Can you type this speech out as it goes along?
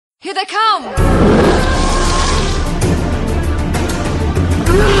Here they come!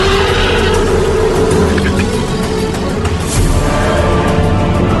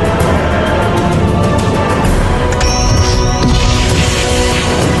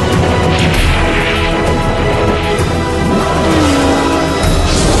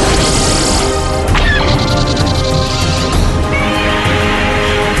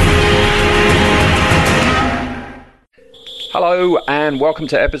 Hello and welcome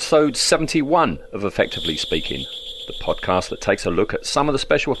to episode 71 of Effectively Speaking, the podcast that takes a look at some of the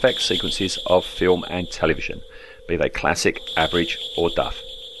special effects sequences of film and television, be they classic, average or duff.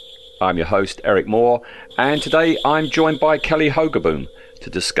 I'm your host Eric Moore, and today I'm joined by Kelly Hogaboom to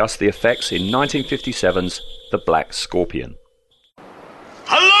discuss the effects in 1957's The Black Scorpion.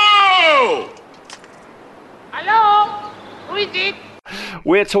 Hello! Hello? Who is it?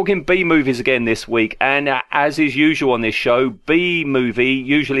 We're talking B-movies again this week, and as is usual on this show, B-movie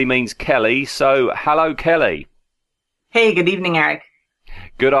usually means Kelly, so hello Kelly. Hey, good evening, Eric.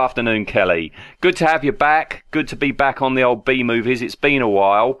 Good afternoon, Kelly. Good to have you back. Good to be back on the old B-movies. It's been a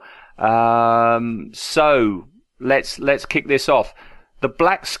while. So let's kick this off. The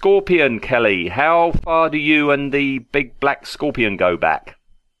Black Scorpion, Kelly. How far do you and the big Black Scorpion go back?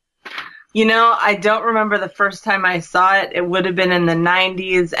 You know, I don't remember the first time I saw it. It would have been in the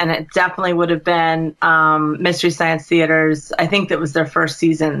 90s, and it definitely would have been Mystery Science Theater's. I think that was their first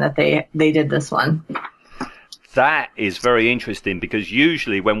season that they did this one. That is very interesting, because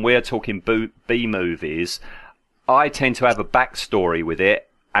usually when we're talking B-movies, I tend to have a backstory with it,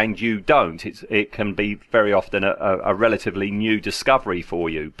 and you don't. It can be very often a relatively new discovery for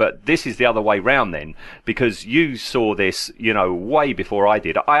you. But this is the other way round then, because you saw this, way before I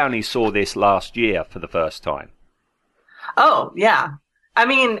did. I only saw this last year for the first time. Oh, yeah. I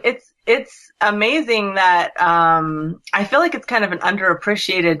mean, it's amazing that I feel like it's kind of an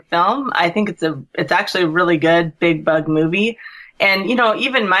underappreciated film. I think it's actually a really good big bug movie. And,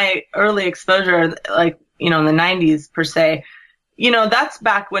 even my early exposure, in the 90s per se, that's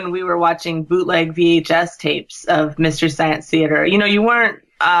back when we were watching bootleg VHS tapes of Mystery Science Theater. You weren't,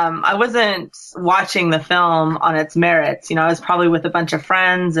 I wasn't watching the film on its merits. I was probably with a bunch of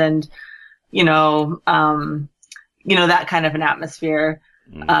friends and, that kind of an atmosphere,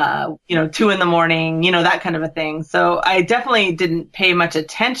 2 a.m, that kind of a thing. So I definitely didn't pay much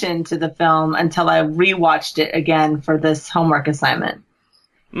attention to the film until I rewatched it again for this homework assignment.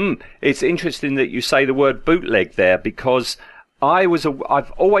 It's interesting that you say the word bootleg there, because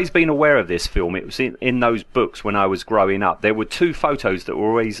I've always been aware of this film. It was in those books when I was growing up. There were 2 photos that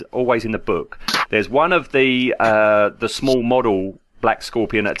were always in the book. There's one of the small model Black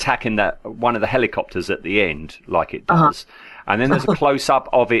Scorpion attacking one of the helicopters at the end, like it does. And then there's a close-up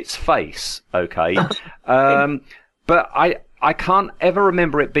of its face, okay? But I can't ever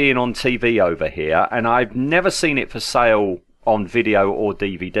remember it being on TV over here, and I've never seen it for sale on video or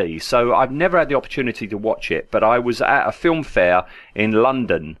DVD, so I've never had the opportunity to watch it. But I was at a film fair in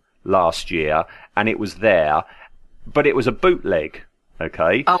London last year, and it was there, but it was a bootleg.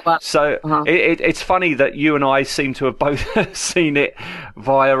 Okay, so it's funny that you and I seem to have both seen it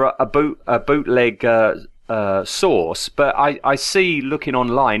via a bootleg source, but I see, looking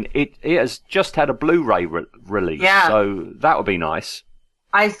online, it has just had a Blu-ray release, so that would be nice.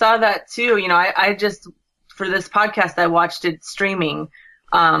 I saw that too. I just, for this podcast, I watched it streaming.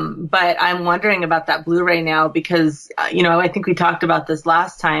 But I'm wondering about that Blu-ray now because, I think we talked about this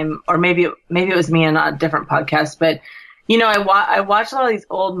last time, or maybe it was me on a different podcast. But, I watched all these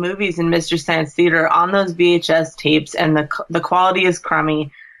old movies in Mystery Science Theater on those VHS tapes, and the quality is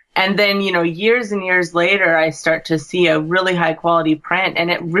crummy. And then, years and years later, I start to see a really high quality print, and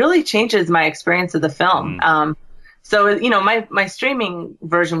it really changes my experience of the film. So, my streaming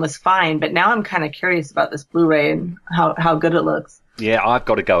version was fine, but now I'm kind of curious about this Blu-ray and how good it looks. Yeah, I've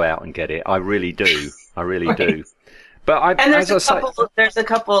got to go out and get it. I really do. I really right. do. But there's a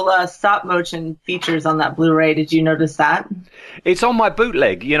couple stop motion features on that Blu-ray. Did you notice that? It's on my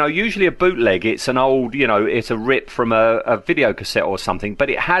bootleg. Usually a bootleg, it's an old, it's a rip from a video cassette or something, but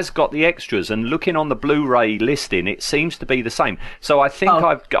it has got the extras. And looking on the Blu-ray listing, it seems to be the same. So I think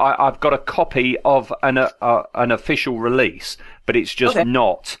I've got a copy of an official release, but it's just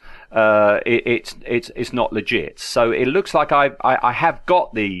not. It's not legit. So it looks like I have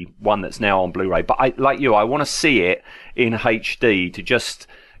got the one that's now on Blu-ray, but I want to see it in HD to just,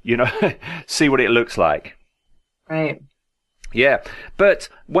 see what it looks like. Right. Yeah. But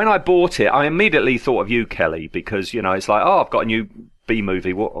when I bought it, I immediately thought of you, Kelly, because, it's like, I've got a new B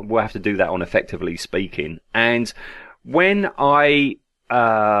movie. We'll have to do that on Effectively Speaking. And when I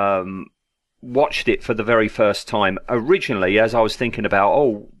watched it for the very first time, originally, as I was thinking about,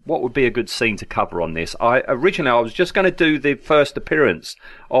 oh, what would be a good scene to cover on this? Originally I was just going to do the first appearance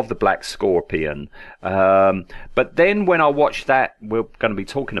of the Black Scorpion, but then when I watched that, we're going to be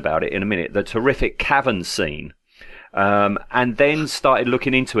talking about it in a minute, the terrific cavern scene, and then started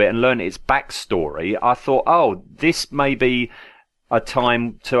looking into it and learned its backstory, I thought, oh, this may be a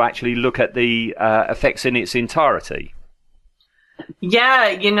time to actually look at the effects in its entirety.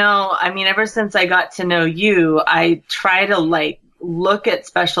 Yeah, I mean, ever since I got to know you, I try to look at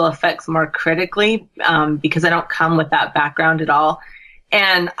special effects more critically, because I don't come with that background at all.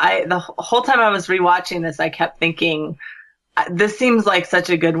 And the whole time I was rewatching this, I kept thinking, this seems like such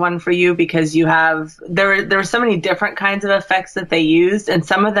a good one for you, because there were so many different kinds of effects that they used, and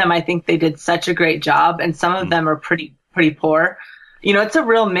some of them I think they did such a great job, and some of them are pretty poor. It's a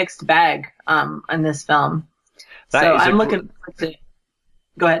real mixed bag in this film. So I'm looking forward to.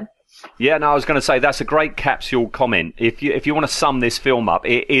 Go ahead. Yeah, no, I was going to say that's a great capsule comment. If you want to sum this film up,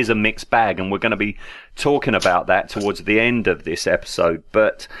 it is a mixed bag, and we're going to be talking about that towards the end of this episode.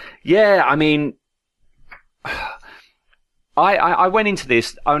 But yeah, I mean, I went into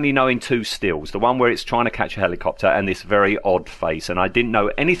this only knowing two stills: the one where it's trying to catch a helicopter and this very odd face, and I didn't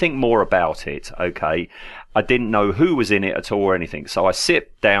know anything more about it. Okay, I didn't know who was in it at all or anything. So I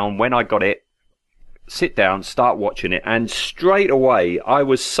sit down when I got it. Sit down, start watching it, and straight away I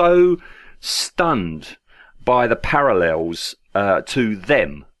was so stunned by the parallels to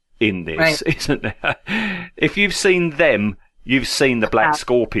Them in this, right. Isn't there? If you've seen Them, you've seen the Black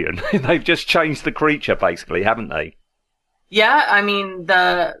Scorpion. They've just changed the creature, basically, haven't they? Yeah, I mean,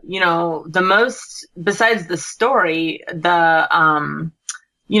 the most, besides the story, they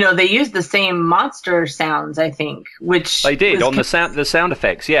used the same monster sounds, I think, which they did on the sound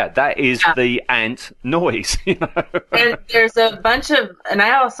effects. Yeah, that is the ant noise. And there's a bunch of, and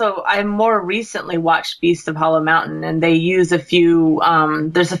I more recently watched Beast of Hollow Mountain, and they use a few.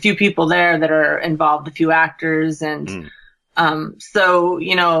 There's a few people there that are involved, a few actors, and so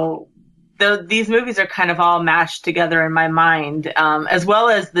these movies are kind of all mashed together in my mind, as well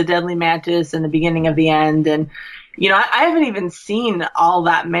as the Deadly Mantis and the beginning of the end, and. I haven't even seen all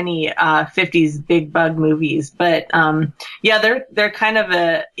that many 50s big bug movies, but they're kind of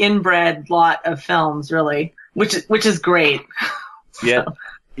a inbred lot of films, really, which is great. Yeah. So.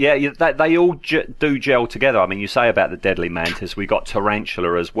 Yeah, they all do gel together. I mean, you say about the Deadly Mantis, we got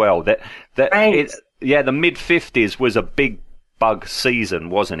Tarantula as well. That right. The mid-50s was a big bug season,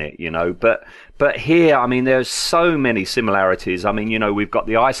 wasn't it? But here, I mean, there's so many similarities. I mean, we've got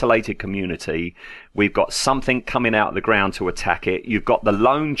the isolated community. We've got something coming out of the ground to attack it. You've got the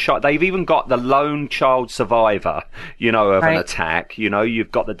lone child. They've even got the lone child survivor, of an attack.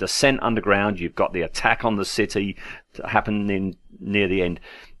 You've got the descent underground. You've got the attack on the city happening near the end.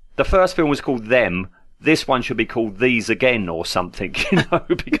 The first film was called Them. This one should be called These Again or something,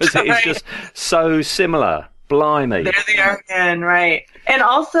 because it is just so similar. Blimey. There they are again, right. And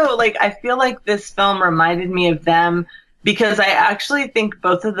also, I feel like this film reminded me of Them because I actually think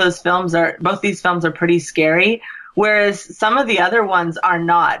both these films are pretty scary, whereas some of the other ones are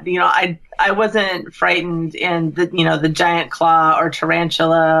not. I wasn't frightened in the giant claw or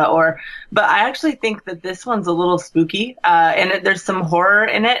tarantula but I actually think that this one's a little spooky, and there's some horror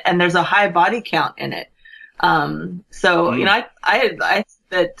in it, and there's a high body count in it.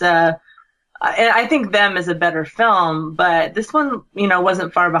 I think Them is a better film, but this one,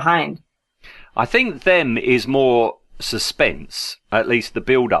 wasn't far behind. I think Them is more suspense, at least the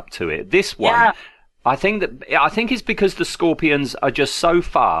build up to it. This one, yeah. I think it's because the scorpions are just so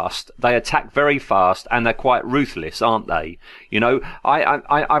fast. They attack very fast, and they're quite ruthless, aren't they?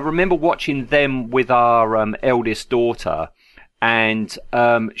 I remember watching Them with our eldest daughter, and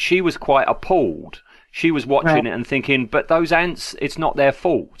she was quite appalled. She was watching it and thinking, but those ants, it's not their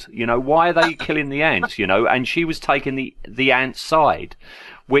fault. Why are they killing the ants? And she was taking the ant side,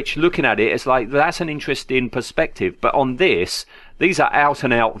 which, looking at it, it's like, that's an interesting perspective. But on this, these are out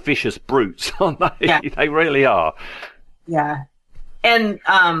and out vicious brutes, aren't they? Yeah. They really are. Yeah. And,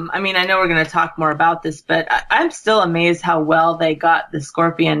 I know we're going to talk more about this, but I'm still amazed how well they got the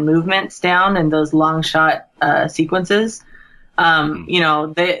scorpion movements down in those long shot sequences.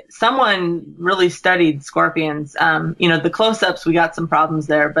 Someone really studied scorpions. The close-ups, we got some problems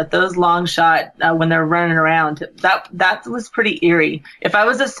there, but those long shot, when they're running around, that was pretty eerie. If I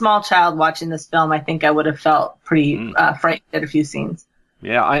was a small child watching this film, I think I would have felt pretty frightened at a few scenes.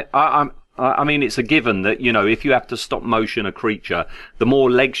 Yeah, I mean, it's a given that, if you have to stop motion a creature, the more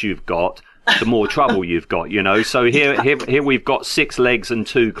legs you've got, the more trouble you've got, you know. So here we've got 6 legs and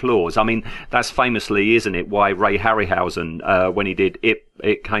 2 claws. I mean, that's famously, isn't it, why Ray Harryhausen, when he did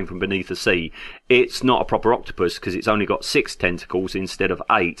It Came From Beneath the Sea, it's not a proper octopus because it's only got 6 tentacles instead of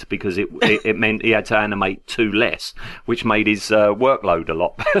 8, because it meant he had to animate 2 less, which made his workload a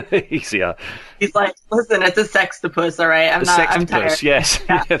lot easier. He's like, listen, it's a sextopus, all right? I'm tired. Yes.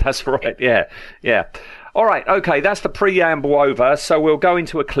 Yeah, that's right. Yeah. All right, okay, that's the preamble over, so we'll go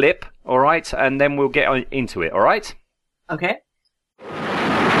into a clip, all right, and then we'll get into it, all right? Okay. The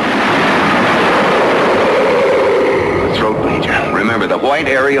throat, Major. Remember, the white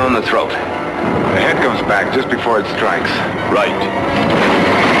area on the throat. The head comes back just before it strikes. Right.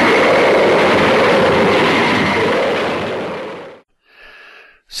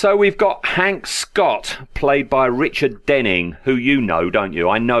 So we've got Hank Scott, played by Richard Denning, who you know, don't you?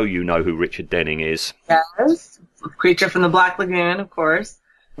 I know you know who Richard Denning is. Yes, Creature from the Black Lagoon, of course.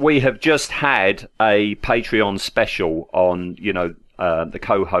 We have just had a Patreon special on, the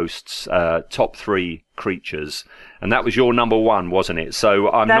co-hosts' top 3 creatures, and that was your number 1, wasn't it? So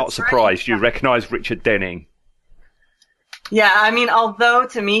I'm not surprised you recognise Richard Denning. Yeah, I mean, although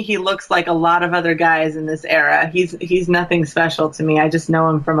to me he looks like a lot of other guys in this era, he's nothing special to me. I just know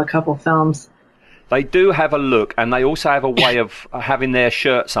him from a couple films. They do have a look, and they also have a way of having their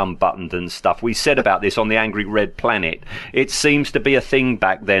shirts unbuttoned and stuff. We said about this on the Angry Red Planet. It seems to be a thing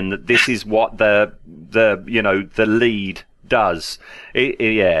back then that this is what the lead does.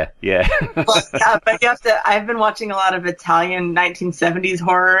 Yeah. Well, yeah, but you have to. I've been watching a lot of Italian 1970s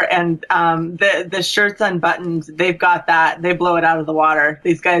horror, and the shirts unbuttoned. They've got that. They blow it out of the water.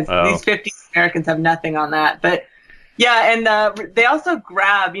 These guys, these 50s Americans have nothing on that. But yeah, and they also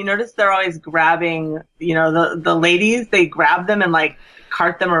grab. You notice they're always grabbing. The ladies. They grab them and like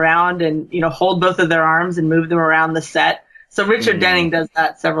cart them around, and hold both of their arms and move them around the set. So Richard Denning does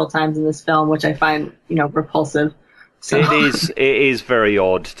that several times in this film, which I find repulsive. So. It is very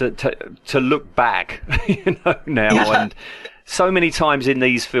odd to look back, now, yeah. And so many times in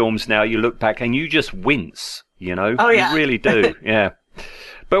these films now you look back and you just wince, Oh, yeah. You really do, yeah.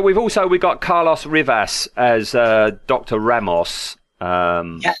 But we got Carlos Rivas as Dr. Ramos,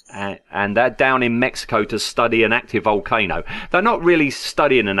 yes. and they're down in Mexico to study an active volcano. They're not really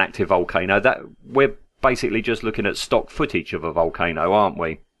studying an active volcano. That we're basically just looking at stock footage of a volcano, aren't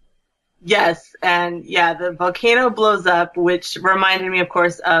we? Yes, and yeah, the volcano blows up, which reminded me, of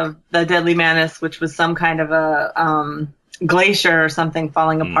course, of the Deadly Manus, which was some kind of a glacier or something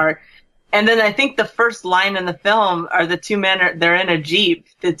falling apart. And then I think the first line in the film are the 2 men, they're in a Jeep,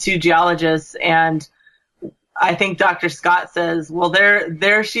 the 2 geologists, and I think Dr. Scott says, well,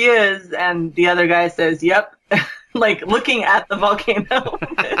 there she is, and the other guy says, yep, like looking at the volcano.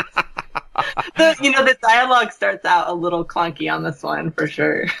 The dialogue starts out a little clunky on this one, for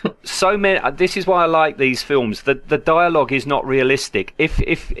sure. So many. This is why I like these films. The dialogue is not realistic.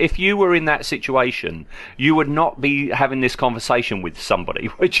 If you were in that situation, you would not be having this conversation with somebody,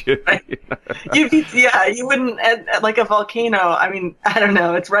 would you? You wouldn't. Like a volcano. I mean, I don't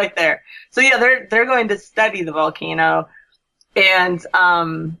know. It's right there. So yeah, they're going to study the volcano, and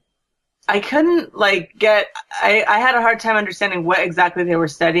I couldn't I had a hard time understanding what exactly they were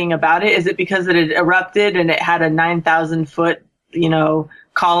studying about it. Is it because it had erupted and it had a 9,000 foot,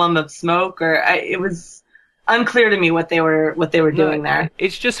 column of smoke, or it was unclear to me what they were doing there.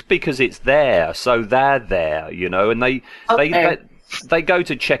 It's just because it's there, so they're there, and they go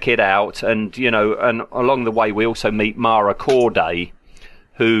to check it out, and and along the way we also meet Mara Corday,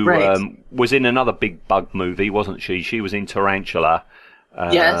 who was in another big bug movie, wasn't she? She was in Tarantula.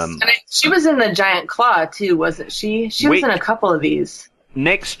 Yes, and she was in The Giant Claw too, wasn't she? She was in a couple of these.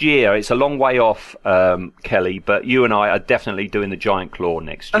 Next year, it's a long way off, Kelly, but you and I are definitely doing The Giant Claw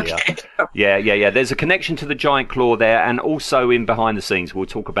next year. Okay. Yeah. There's a connection to The Giant Claw there, and also in Behind the Scenes. We'll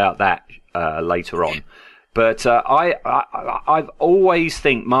talk about that later on. But I've always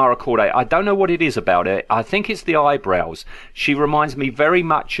think Mara Corday, I don't know what it is about it. I think it's the eyebrows. She reminds me very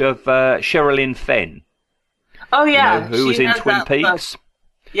much of Sherilyn Fenn. Oh, yeah. Who was in Twin Peaks.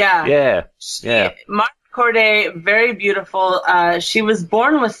 Yeah. Yeah. Mara Corday, very beautiful. She was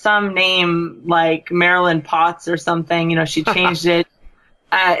born with some name like Marilyn Potts or something. She changed it.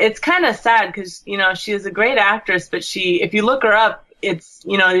 It's kind of sad because, she is a great actress, but if you look her up, it's,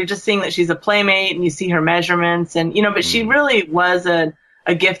 you're just seeing that she's a playmate and you see her measurements and, but she really was a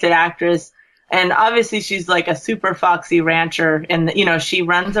gifted actress. And obviously she's like a super foxy rancher and, she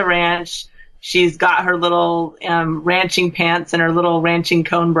runs a ranch. She's got her little ranching pants and her little ranching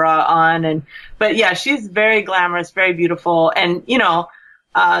cone bra on, but yeah, she's very glamorous, very beautiful, and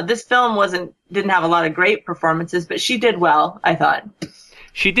this film didn't have a lot of great performances, but she did well, I thought.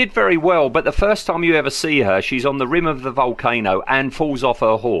 She did very well, but the first time you ever see her, she's on the rim of the volcano and falls off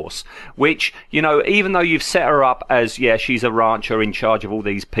her horse, which, you know, even though you've set her up as, yeah, she's a rancher in charge of all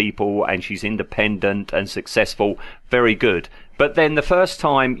these people and she's independent and successful, very good. But then the first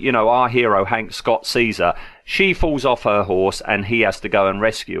time, you know, our hero, Hank Scott, sees her, she falls off her horse and he has to go and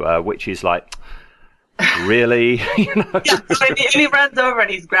rescue her, which is like, really? You know? Yeah, and he runs over and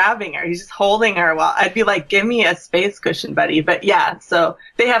he's grabbing her. He's just holding her. While I'd be like, give me a space cushion, buddy. But yeah, so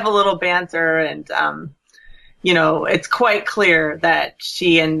they have a little banter and, you know, it's quite clear that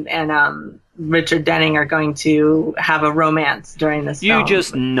she and Richard Denning are going to have a romance during this film. You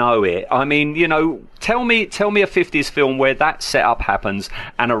just know it. I mean, you know, tell me a 50s film where that setup happens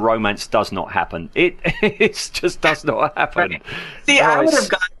and a romance does not happen. It just does not happen. Right. See, I would have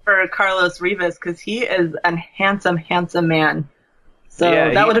gone for Carlos Rivas because he is a handsome, handsome man. So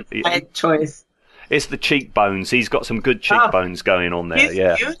yeah, that would have been my choice. It's the cheekbones. He's got some good cheekbones going on there. He's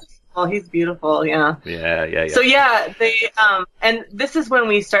beautiful. He's beautiful, yeah. Yeah. So yeah, they and this is when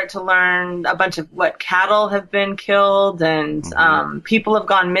we start to learn a bunch of what cattle have been killed and people have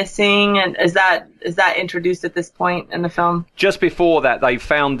gone missing. And is that introduced at this point in the film? Just before that, they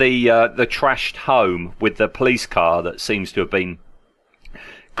found the trashed home with the police car that seems to have been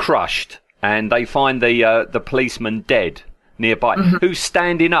crushed, and they find the policeman dead nearby, who's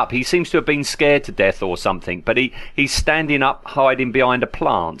standing up. He seems to have been scared to death or something, but he's standing up, hiding behind a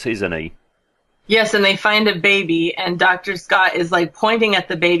plant, isn't he? Yes, and they find a baby, and Dr. Scott is like pointing at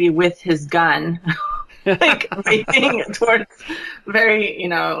the baby with his gun, like pointing towards very, you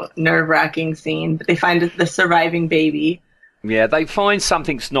know, nerve-wracking scene. But they find the surviving baby. Yeah, they find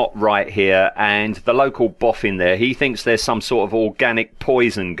something's not right here, and the local boffin there, he thinks there's some sort of organic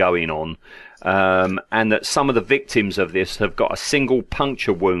poison going on. And that some of the victims of this have got a single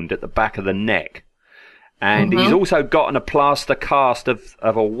puncture wound at the back of the neck. And he's also gotten a plaster cast of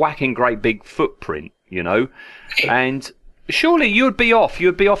a whacking great big footprint, you know. And surely you'd be off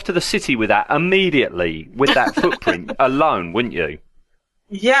to the city with that immediately, with that footprint alone, wouldn't you?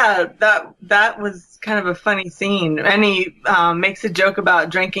 Yeah, that was kind of a funny scene. And he makes a joke about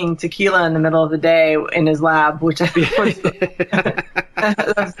drinking tequila in the middle of the day in his lab, which I think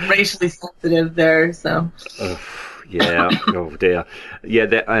was racially sensitive there. So, yeah, oh dear, yeah.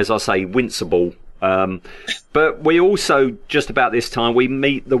 As I say, winceable. But we also, just about this time, we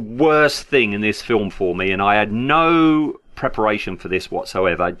meet the worst thing in this film for me, and I had no preparation for this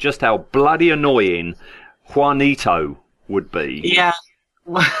whatsoever. Just how bloody annoying Juanito would be. Yeah.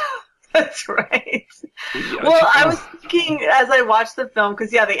 That's right. Well, I was thinking as I watched the film,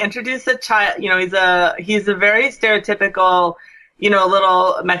 because they introduce a child. You know, he's a very stereotypical, you know,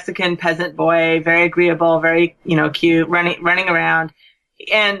 little Mexican peasant boy, very agreeable, very, you know, cute, running around.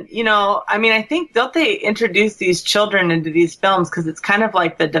 And, you know, I mean, I think, don't they introduce these children into these films because it's kind of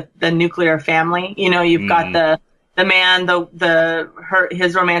like the nuclear family. You know, you've got the man,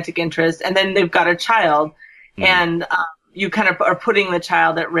 his romantic interest, and then they've got a child, and you kind of are putting the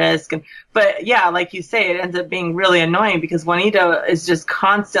child at risk. But yeah, like you say, it ends up being really annoying because Juanito is just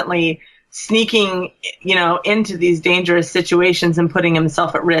constantly sneaking, you know, into these dangerous situations and putting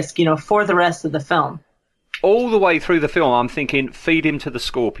himself at risk, you know, for the rest of the film. All the way through the film, I'm thinking, feed him to the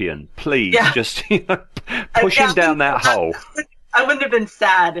scorpion, please. Yeah. Just, you know, push him down that hole. I wouldn't have been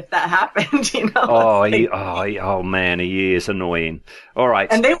sad if that happened, you know. Oh man, he is annoying. All right,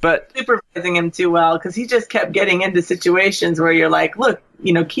 and they were supervising him too well because he just kept getting into situations where you're like, look,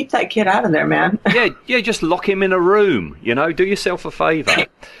 you know, keep that kid out of there, man. yeah, just lock him in a room. You know, do yourself a favor.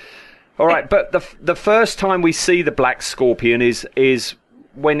 All right, but the first time we see the black scorpion is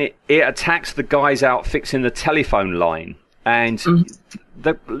when it attacks the guys out fixing the telephone line, and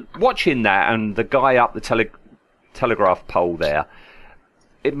watching that and the guy up the telegraph pole there,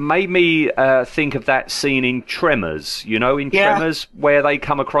 it made me think of that scene in Tremors, you know, Tremors, where they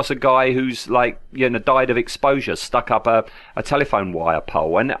come across a guy who's like, you know, died of exposure, stuck up a telephone wire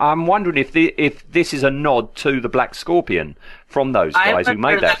pole. And I'm wondering if this is a nod to the Black Scorpion from those guys who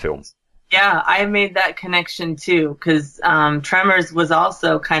made that film. Yeah, I made that connection too, because Tremors was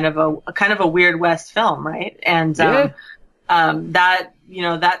also kind of a Weird West film, right? And that, you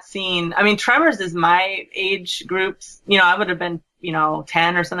know, that scene, I mean, Tremors is my age groups, you know, I would have been, you know,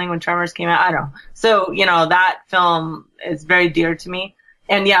 10 or something when Tremors came out. I don't know. So, you know, that film is very dear to me.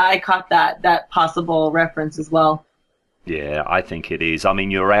 And yeah, I caught that possible reference as well. Yeah, I think it is. I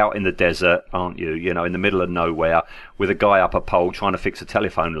mean, you're out in the desert, aren't you? You know, in the middle of nowhere with a guy up a pole trying to fix a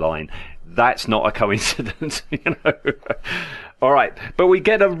telephone line. That's not a coincidence, you know. All right, but we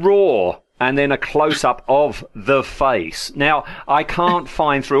get a roar and then a close-up of the face. Now, I can't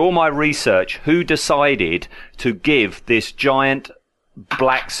find through all my research who decided to give this giant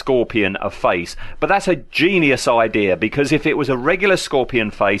black scorpion a face. But that's a genius idea, because if it was a regular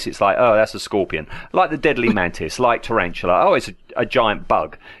scorpion face, it's like, oh, that's a scorpion. Like the deadly mantis, like tarantula. Oh, it's a giant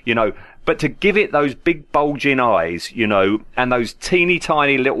bug, you know. But to give it those big bulging eyes, you know, and those teeny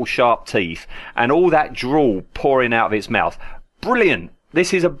tiny little sharp teeth, and all that drool pouring out of its mouth. Brilliant.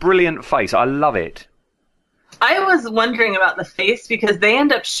 This is a brilliant face. I love it. I was wondering about the face because they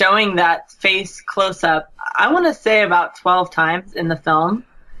end up showing that face close up, I want to say about 12 times in the film.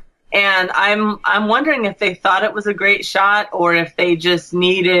 And I'm wondering if they thought it was a great shot or if they just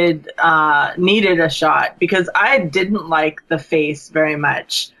needed a shot, because I didn't like the face very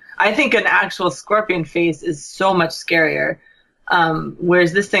much. I think an actual scorpion face is so much scarier,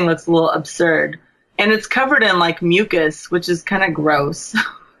 whereas this thing looks a little absurd. And it's covered in like mucus, which is kind of gross.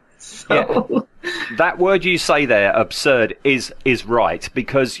 So. Yeah. That word you say there, absurd, is right,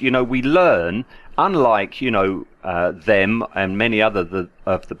 because, you know, we learn, unlike, you know, them and many other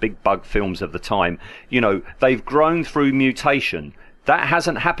of the big bug films of the time, you know, they've grown through mutation. That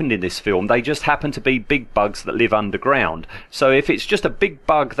hasn't happened in this film. They just happen to be big bugs that live underground. So if it's just a big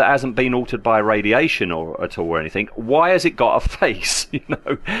bug that hasn't been altered by radiation at all or anything, why has it got a face? You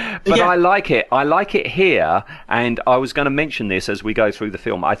know. But yeah. I like it. I like it here, and I was going to mention this as we go through the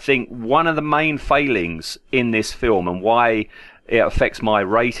film. I think one of the main failings in this film, and why it affects my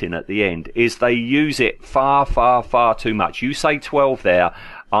rating at the end, is they use it far, far, far too much. You say 12 there.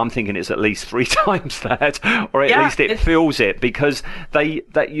 I'm thinking it's at least 3 times that, or at least it fills it, because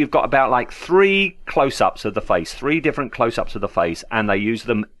you've got about like 3 close-ups of the face, 3 different close-ups of the face, and they use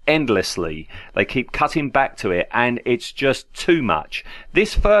them endlessly. They keep cutting back to it, and it's just too much.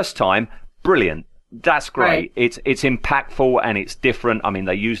 This first time, brilliant. That's great. Right. It's impactful and it's different. I mean,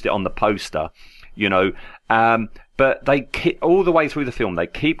 they used it on the poster, you know. But they all the way through the film, they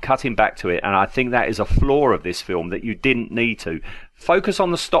keep cutting back to it, and I think that is a flaw of this film, that you didn't need to. Focus on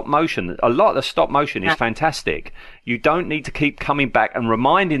the stop motion. A lot of the stop motion is fantastic. You don't need to keep coming back and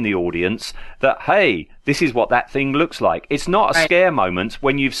reminding the audience that, hey, this is what that thing looks like. It's not a scare moment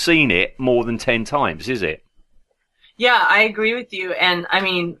when you've seen it more than 10 times, is it? Yeah, I agree with you. And I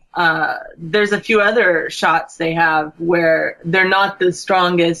mean, there's a few other shots they have where they're not the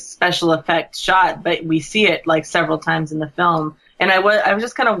strongest special effects shot, but we see it like several times in the film. And I was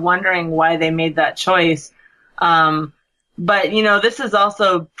just kind of wondering why they made that choice. But, you know, this is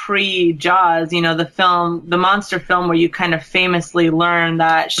also pre-Jaws, you know, the monster film where you kind of famously learn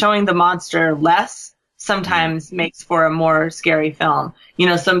that showing the monster less sometimes makes for a more scary film. You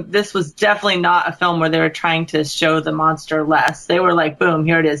know, this was definitely not a film where they were trying to show the monster less. They were like, boom,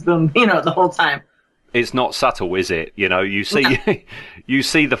 here it is, boom, you know, the whole time. It's not subtle, is it? You know, you see, you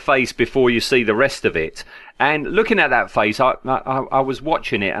see the face before you see the rest of it. And looking at that face, I was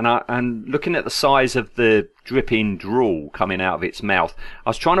watching it and looking at the size of the dripping drool coming out of its mouth. I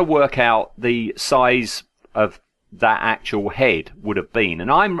was trying to work out the size of that actual head would have been,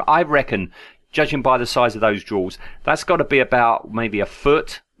 and I reckon, judging by the size of those drools, that's got to be about maybe a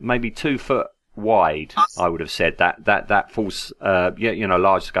foot, maybe 2 foot wide. I would have said that full, you know,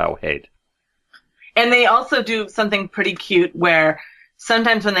 large scale head. And they also do something pretty cute where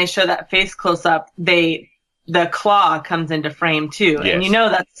sometimes when they show that face close up, the claw comes into frame too. Yes. And you know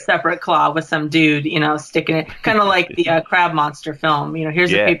that's a separate claw with some dude, you know, sticking it, kind of like the crab monster film. You know,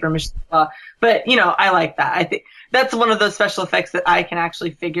 here's a paper machine claw. But, you know, I like that. I think that's one of those special effects that I can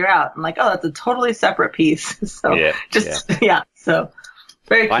actually figure out. I'm like, oh, that's a totally separate piece. So so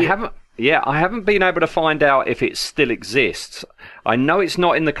very cute. I haven't been able to find out if it still exists. I know it's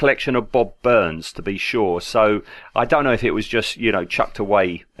not in the collection of Bob Burns, to be sure. So I don't know if it was just, you know, chucked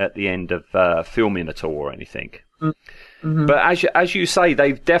away at the end of filming at all or anything. Mm-hmm. But as you say,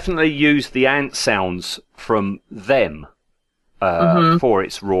 they've definitely used the ant sounds from them for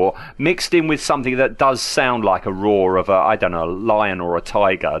its roar, mixed in with something that does sound like a roar of a lion or a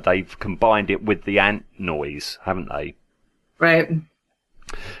tiger. They've combined it with the ant noise, haven't they? Right.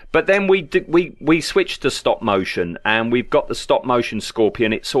 But then we switched to stop motion, and we've got the stop motion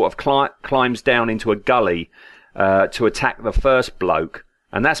scorpion. It sort of climbs down into a gully to attack the first bloke,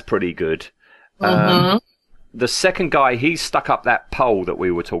 and that's pretty good. The second guy, he's stuck up that pole that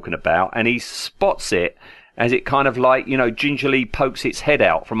we were talking about, and he spots it as it kind of like, you know, gingerly pokes its head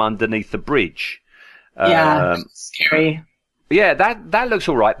out from underneath the bridge. Scary. Yeah, that looks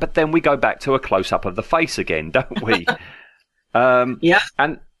all right, but then we go back to a close-up of the face again, don't we? And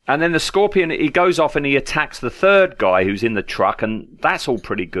then the scorpion, he goes off and he attacks the third guy who's in the truck, and that's all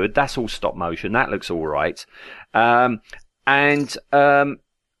pretty good. That's all stop motion. That looks all right. Then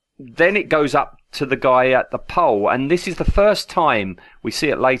it goes up to the guy at the pole, and this is the first time we see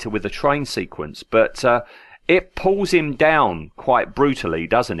it later with the train sequence, but it pulls him down quite brutally,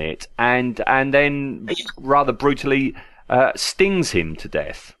 doesn't it? And then rather brutally stings him to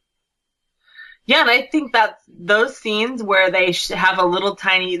death. Yeah, and I think that those scenes where they have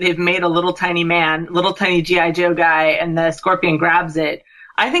they've made a little tiny man, little tiny G.I. Joe guy, and the scorpion grabs it.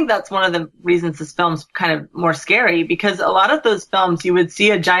 I think that's one of the reasons this film's kind of more scary, because a lot of those films you would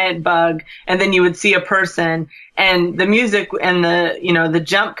see a giant bug and then you would see a person, and the music and the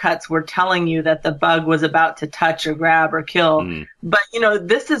jump cuts were telling you that the bug was about to touch or grab or kill. But,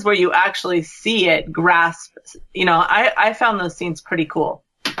 this is where you actually see it grasp. I found those scenes pretty cool.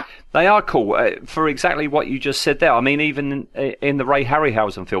 They are cool for exactly what you just said there. I mean, even in the Ray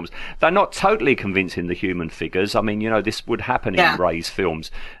Harryhausen films, they're not totally convincing the human figures. I mean, this would happen in Ray's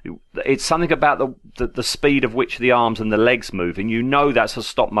films. It's something about the speed of which the arms and the legs move, and that's a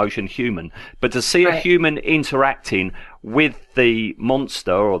stop motion human. But to see a human interacting with the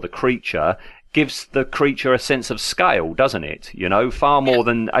monster or the creature gives the creature a sense of scale, doesn't it? Far more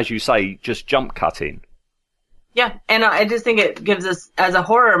than, as you say, just jump cutting. Yeah, and I just think it gives us, as a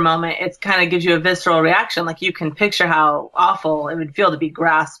horror moment, it kind of gives you a visceral reaction. Like, you can picture how awful it would feel to be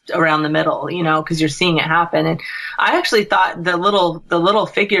grasped around the middle, because you're seeing it happen. And I actually thought the little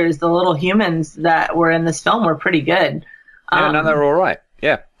figures, the little humans that were in this film were pretty good. No, they're all right.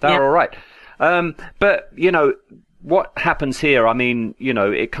 Yeah, they're all right. But, what happens here, I mean,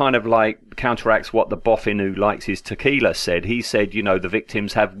 it kind of like counteracts what the boffin who likes his tequila said. He said, the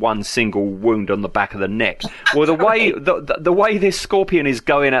victims have one single wound on the back of the neck. Well, the way this scorpion is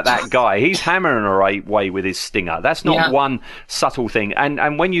going at that guy, he's hammering away with his stinger. That's not one subtle thing.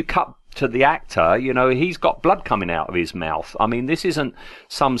 And when you cut to the actor, he's got blood coming out of his mouth. I mean, this isn't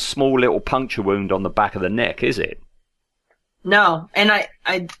some small little puncture wound on the back of the neck, is it? No, and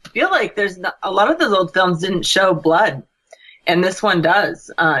I feel like a lot of those old films didn't show blood, and this one does.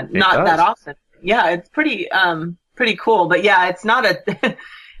 Not that often. Yeah, it's pretty cool. But yeah, it's not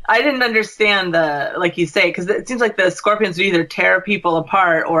I didn't understand like you say, because it seems like the scorpions would either tear people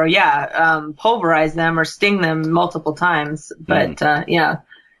apart or pulverize them or sting them multiple times. But yeah,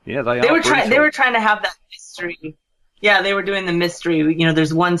 they were trying to have that mystery. Yeah, they were doing the mystery.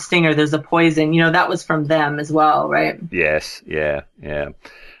 There's one stinger, there's a poison. That was from them as well, right? Yes, yeah.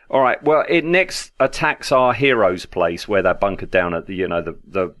 All right. Well, it next attacks our hero's place where they're bunkered down at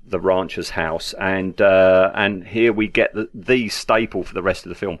the rancher's house, and here we get the staple for the rest of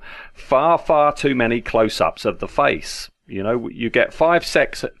the film. Far too many close-ups of the face. You get 5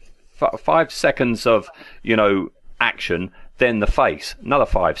 seconds of action, then the face. Another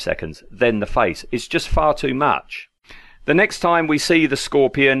 5 seconds, then the face. It's just far too much. The next time we see the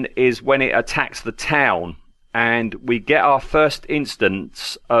scorpion is when it attacks the town, and we get our first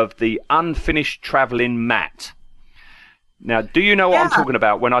instance of the unfinished travelling mat. Now, do you know what I'm talking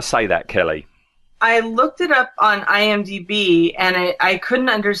about when I say that, Kelly? I looked it up on IMDb, and I couldn't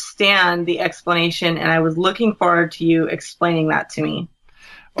understand the explanation, and I was looking forward to you explaining that to me.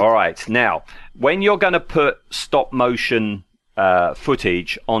 All right. Now, when you're going to put stop motion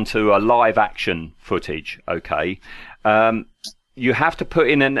footage onto a live action footage, okay, you have to put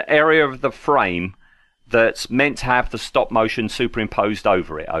in an area of the frame that's meant to have the stop motion superimposed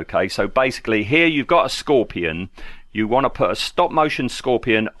over it, okay? So basically here you've got a scorpion. You want to put a stop motion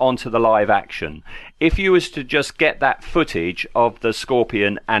scorpion onto the live action. If you was to just get that footage of the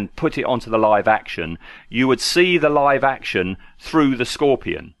scorpion and put it onto the live action, you would see the live action through the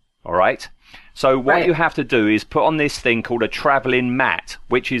scorpion, all right? So what you have to do is put on this thing called a traveling mat,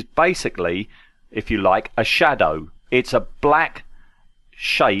 which is basically, if you like, a shadow. It's a black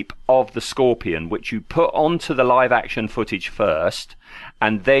shape of the scorpion, which you put onto the live action footage first,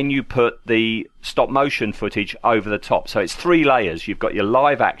 and then you put the stop motion footage over the top. So it's 3 layers. You've got your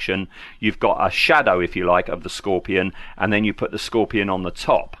live action, you've got a shadow, if you like, of the scorpion, and then you put the scorpion on the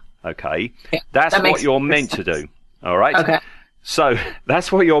top. Okay? That's what you're meant to do. All right? Okay. So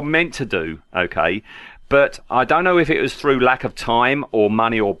that's what you're meant to do. Okay? But I don't know if it was through lack of time or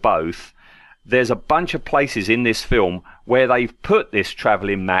money or both. There's a bunch of places in this film where they've put this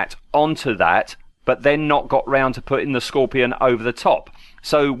travelling mat onto that, but then not got round to putting the scorpion over the top.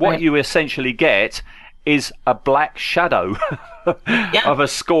 So what you essentially get is a black shadow of a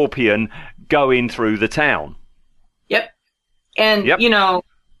scorpion going through the town. Yep. And,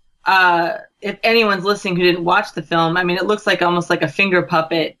 if anyone's listening who didn't watch the film, I mean, it looks like almost like a finger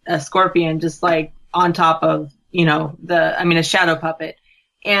puppet, a scorpion, just like on top of, a shadow puppet.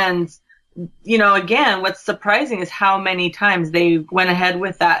 And, again, what's surprising is how many times they went ahead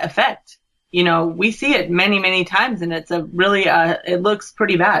with that effect. We see it many, many times, and it's a really, it looks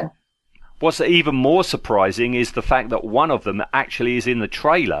pretty bad. What's even more surprising is the fact that one of them actually is in the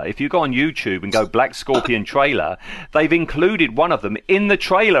trailer. If you go on YouTube and go Black Scorpion trailer, they've included one of them in the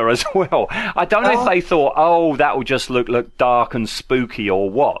trailer as well. I don't know if they thought, oh, that will just look dark and spooky or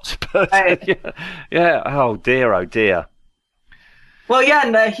what. But yeah, oh dear. Well, yeah,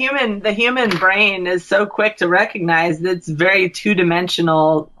 and the human brain is so quick to recognize that it's very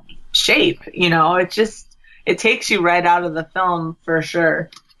two-dimensional shape. You know, it takes you right out of the film for sure.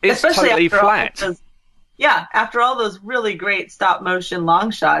 It's especially totally after flat. After all those really great stop motion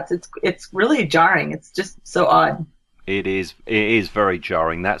long shots, it's really jarring. It's just so odd. It is very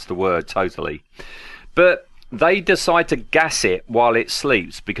jarring. That's the word, totally. But they decide to gas it while it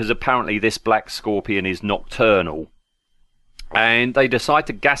sleeps because apparently this black scorpion is nocturnal. And they decide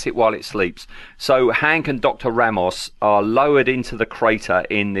to gas it while it sleeps. So Hank and Dr. Ramos are lowered into the crater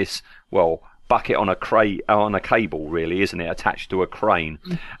in this, bucket on a cable, really, isn't it, attached to a crane.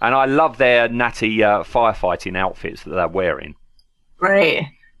 And I love their natty firefighting outfits that they're wearing. Right.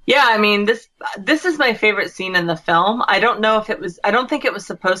 Yeah, I mean, this is my favorite scene in the film. I don't think it was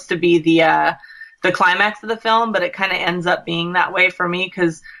supposed to be the climax of the film, but it kind of ends up being that way for me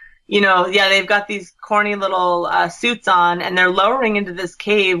because, they've got these corny little suits on and they're lowering into this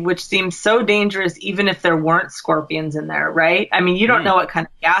cave, which seems so dangerous even if there weren't scorpions in there, right? I mean, you don't know what kind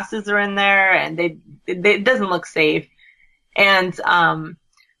of gases are in there and it doesn't look safe. And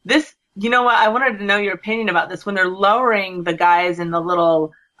this, you know what, I wanted to know your opinion about this. When they're lowering the guys in the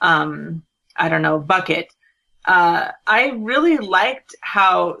little, bucket, I really liked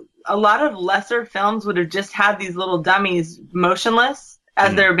how a lot of lesser films would have just had these little dummies motionless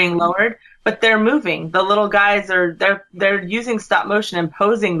as they're being lowered, but they're moving. The little guys they're using stop motion and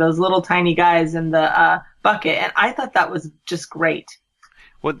posing those little tiny guys in the bucket, and I thought that was just great.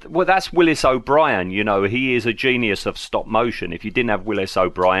 Well, that's Willis O'Brien. He is a genius of stop motion. If you didn't have Willis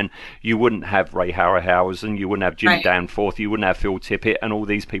O'Brien, you wouldn't have Ray Harryhausen, you wouldn't have Jim Danforth, you wouldn't have Phil Tippett and all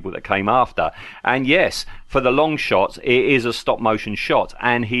these people that came after. And yes, for the long shots, it is a stop motion shot.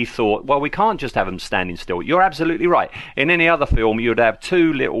 And he thought, well, we can't just have them standing still. You're absolutely right. In any other film, you'd have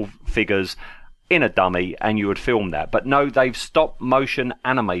two little figures in a dummy and you would film that. But no, they've stop motion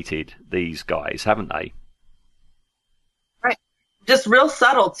animated these guys, haven't they? Just real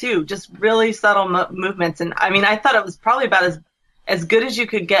subtle too, just really subtle movements, and I mean, I thought it was probably about as good as you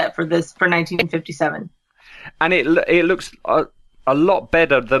could get for 1957. And it looks a lot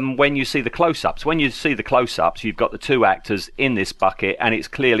better than when you see the close-ups. When you see the close-ups, you've got the two actors in this bucket, and it's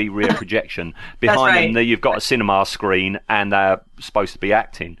clearly rear projection. Behind them, you've got a cinema screen, and they're supposed to be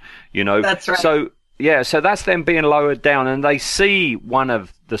acting. That's right. So that's them being lowered down, and they see one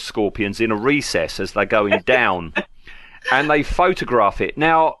of the scorpions in a recess as they're going down. And they photograph it.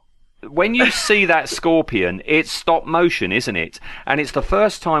 Now, when you see that scorpion, it's stop motion, isn't it? And it's the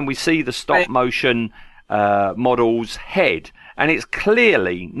first time we see the stop motion model's head. And it's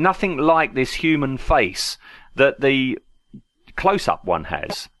clearly nothing like this human face that the close-up one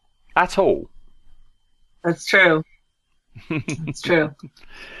has at all. That's true. It's true.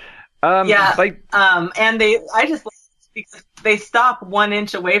 And I just because they stop 1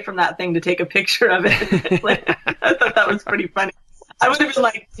 inch away from that thing to take a picture of it. I thought that was pretty funny. I would have been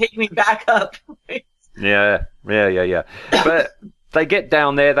like, take me back up. Yeah. But they get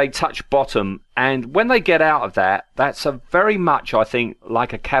down there, they touch bottom, and when they get out of that, that's a very much, I think,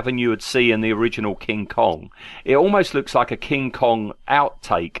 like a cavern you would see in the original King Kong. It almost looks like a King Kong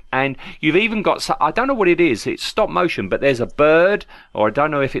outtake, and you've even got, I don't know what it is, it's stop motion, but there's a bird, or I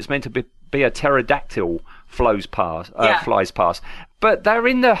don't know if it's meant to be a pterodactyl flies past. But they're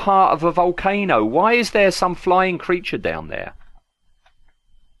in the heart of a volcano. Why is there some flying creature down there?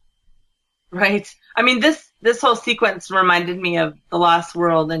 Right. I mean, this whole sequence reminded me of The Lost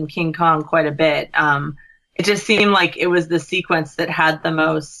World and King Kong quite a bit. It just seemed like it was the sequence that had the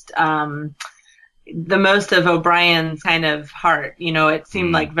most of O'Brien's kind of heart. It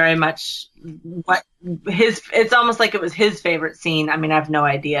seemed like very much it's almost like it was his favorite scene. I mean, I have no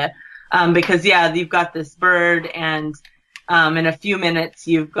idea. Because you've got this bird, and in a few minutes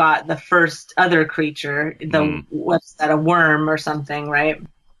you've got the first other creature. What's that? A worm or something, right?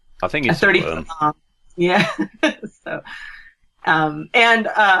 I think it's a 30-foot long. Yeah. So,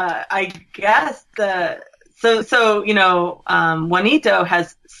 I guess Juanito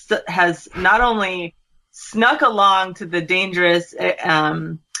has not only snuck along to the dangerous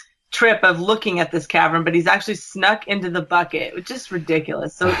trip of looking at this cavern, but he's actually snuck into the bucket, which is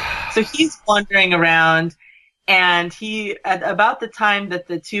ridiculous. So he's wandering around, and at about the time that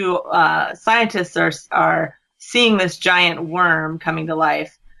the two scientists are seeing this giant worm coming to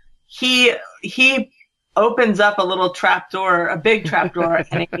life, he opens up a little trapdoor, a big trapdoor,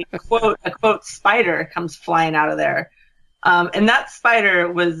 and a quote spider comes flying out of there. And that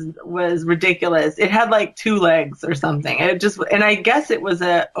spider was ridiculous. It had like 2 legs or something. And I guess it was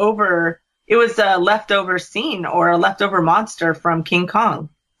a leftover scene or a leftover monster from King Kong.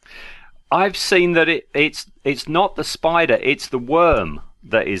 I've seen that it's not the spider, it's the worm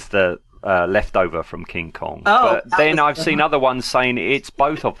that is the leftover from King Kong. Oh, but then I've seen other ones saying it's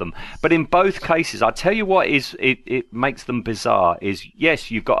both of them. But in both cases, I tell you what it makes them bizarre is,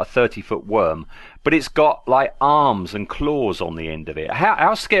 yes, you've got a 30-foot worm, but it's got like arms and claws on the end of it.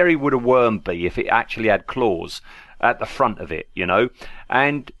 How scary would a worm be if it actually had claws at the front of it, you know?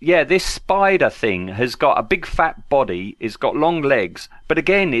 And yeah, this spider thing has got a big fat body, it's got long legs, but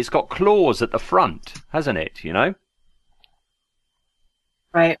again, it's got claws at the front, hasn't it, you know?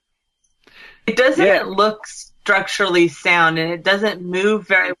 Right. It doesn't look structurally sound, and it doesn't move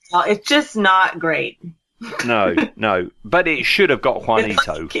very well. It's just not great. No. But it should have got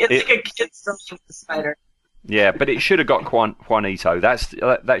Juanito. It's like a kid throwing the spider. Yeah, but it should have got Juanito.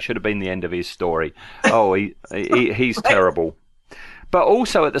 That should have been the end of his story. Oh, he's terrible. But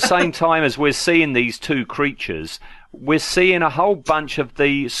also at the same time as we're seeing these 2 creatures, we're seeing a whole bunch of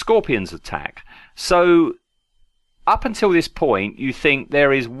the scorpions attack. So up until this point, you think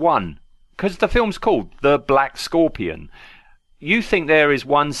there is one, because the film's called The Black Scorpion. You think there is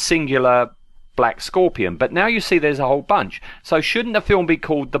one singular black scorpion, but now you see there's a whole bunch. So shouldn't the film be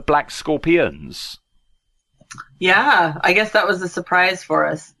called The Black Scorpions? Yeah, I guess that was a surprise for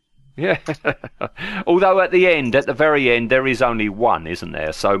us. Yeah. Although at the very end, there is only one, isn't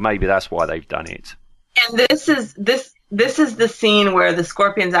there? So maybe that's why they've done it. And this is the scene where the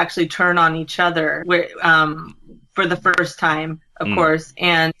scorpions actually turn on each other, for the first time, of course.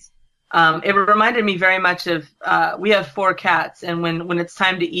 And it reminded me very much of we have 4 cats, and when it's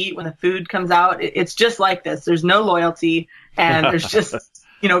time to eat, when the food comes out, it's just like this. There's no loyalty, and there's just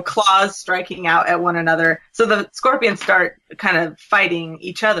claws striking out at one another. So the scorpions start kind of fighting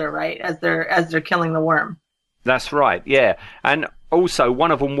each other, right, as they're killing the worm. That's right, yeah. And also,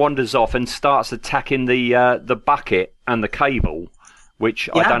 one of them wanders off and starts attacking the bucket and the cable, which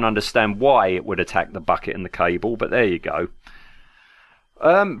I don't understand why it would attack the bucket and the cable, but there you go.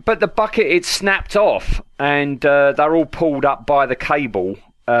 But the bucket, it's snapped off, and they're all pulled up by the cable.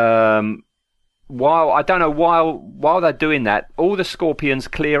 While they're doing that, all the scorpions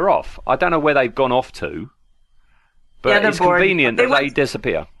clear off. I don't know where they've gone off to, but it's bored. Convenient that they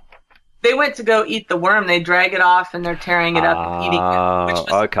disappear. They went to go eat the worm. They drag it off, and they're tearing it up and eating it. Which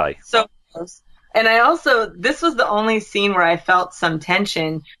was okay. So close. And this was the only scene where I felt some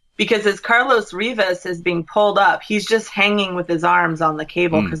tension, because as Carlos Rivas is being pulled up, he's just hanging with his arms on the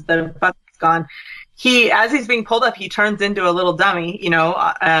cable because the bucket's gone. As he's being pulled up, he turns into a little dummy, and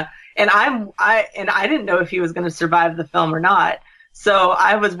I didn't know if he was going to survive the film or not. So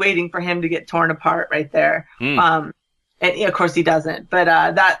I was waiting for him to get torn apart right there. And of course he doesn't. But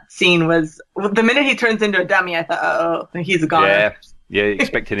that scene was, the minute he turns into a dummy, I thought, he's a goner. Yeah,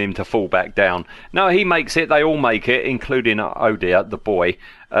 expecting him to fall back down. No, he makes it. They all make it, including, oh dear, the boy.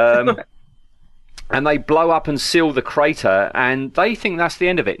 And they blow up and seal the crater, and they think that's the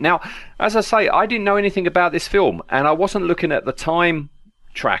end of it. Now, as I say, I didn't know anything about this film, and I wasn't looking at the time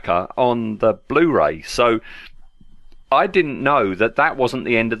tracker on the Blu-ray, so I didn't know that wasn't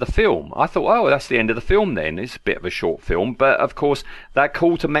the end of the film. I thought, that's the end of the film then. It's a bit of a short film, but of course, that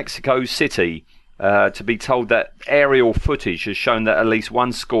call to Mexico City to be told that aerial footage has shown that at least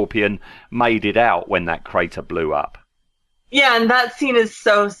one scorpion made it out when that crater blew up. Yeah, and that scene is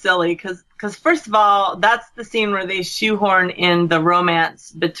so silly because first of all, that's the scene where they shoehorn in the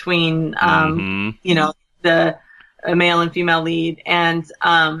romance between, the male and female lead. And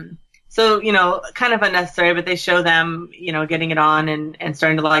so, kind of unnecessary, but they show them, getting it on and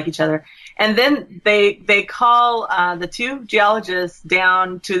starting to like each other. And then they call the 2 geologists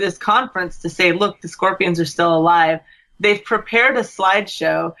down to this conference to say, look, the scorpions are still alive. They've prepared a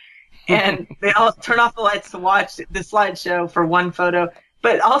slideshow. And they all turn off the lights to watch the slideshow for one photo.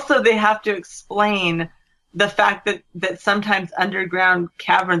 But also they have to explain the fact that sometimes underground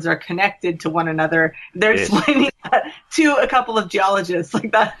caverns are connected to one another. They're explaining that to a couple of geologists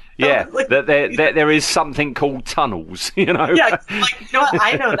like that. Yeah, that there is something called tunnels, Yeah, what?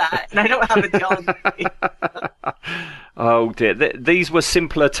 I know that, and I don't have a geology. Oh dear, these were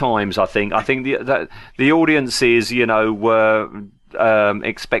simpler times. I think the audiences, were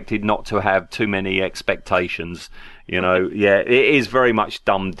expected not to have too many expectations. Yeah, it is very much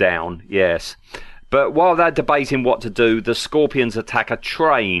dumbed down. Yes. But while they're debating what to do, the scorpions attack a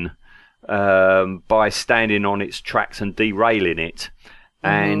train by standing on its tracks and derailing it.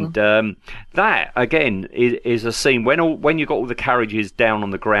 And that again is a scene when you got all the carriages down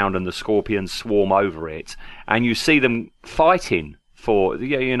on the ground and the scorpions swarm over it, and you see them fighting for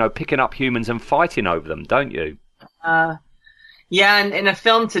picking up humans and fighting over them, don't you? Yeah, and in a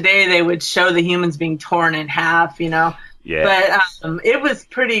film today they would show the humans being torn in half, Yeah. But it was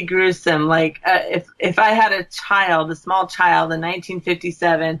pretty gruesome. Like if I had a small child in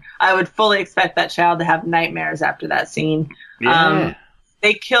 1957, I would fully expect that child to have nightmares after that scene. Yeah.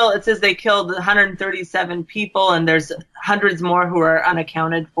 It says they killed 137 people, and there's hundreds more who are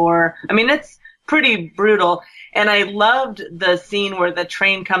unaccounted for. I mean, it's pretty brutal. And I loved the scene where the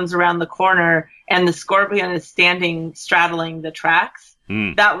train comes around the corner and the scorpion is standing, straddling the tracks.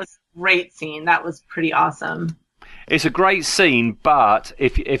 That was a great scene. That was pretty awesome. It's a great scene, but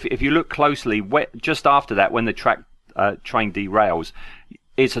if you look closely, just after that, when the train derails,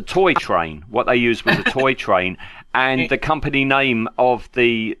 it's a toy train. What they used was a toy train, and the company name of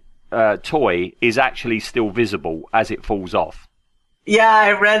the toy is actually still visible as it falls off. Yeah,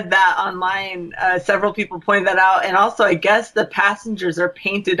 I read that online. Several people pointed that out, and also I guess the passengers are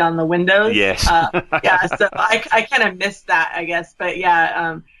painted on the windows. Yes. Yeah, so I kind of missed that, I guess, but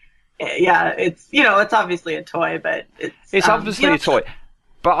yeah, it's it's obviously a toy, but it's obviously a toy.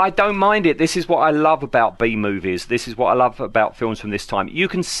 But I don't mind it. This is what I love about B-movies. This is what I love about films from this time. You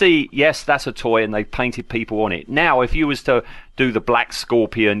can see, yes, that's a toy, and they've painted people on it. Now, if you was to do the Black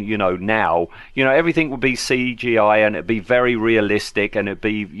Scorpion, everything would be CGI, and it'd be very realistic, and it'd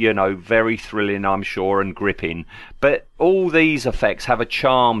be, very thrilling, I'm sure, and gripping. But all these effects have a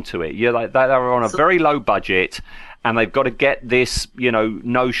charm to it. They're on a very low budget, and they've got to get this,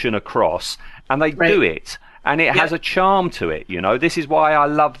 notion across, and they do it. And it has a charm to it, This is why I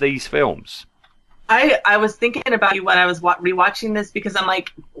love these films. I was thinking about you when I was rewatching this, because I'm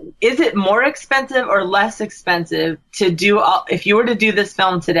like, is it more expensive or less expensive to do, if you were to do this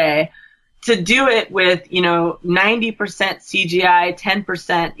film today, to do it with, 90% CGI,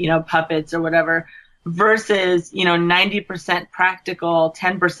 10%, puppets or whatever, versus, 90% practical,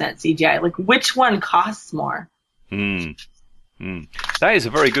 10% CGI? Like, which one costs more? That is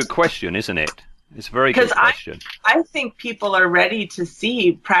a very good question, isn't it? It's a very good question. I think people are ready to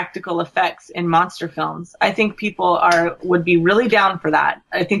see practical effects in monster films. I think people would be really down for that.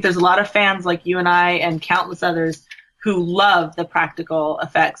 I think there's a lot of fans like you and I and countless others who love the practical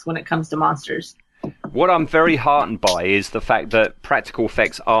effects when it comes to monsters. What I'm very heartened by is the fact that practical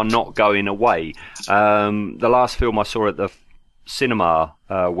effects are not going away. The last film I saw at the cinema,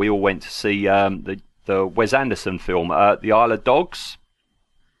 we all went to see the Wes Anderson film, The Isle of Dogs.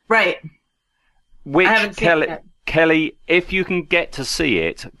 Right. Which, Kelly, if you can get to see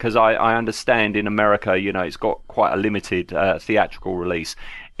it, because I understand in America, it's got quite a limited theatrical release.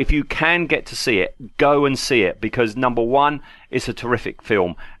 If you can get to see it, go and see it, because number one, it's a terrific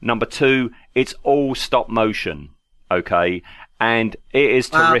film. Number two, it's all stop motion, okay? And it is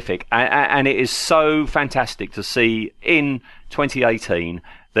terrific. And it is so fantastic to see in 2018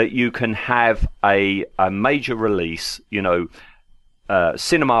 that you can have a major release,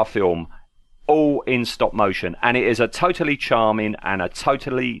 cinema film, all in stop motion, and it is a totally charming and a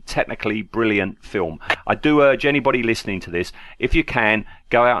totally technically brilliant film. I do urge anybody listening to this, if you can,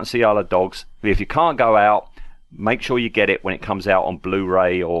 go out and see Isle of Dogs. If you can't go out, make sure you get it when it comes out on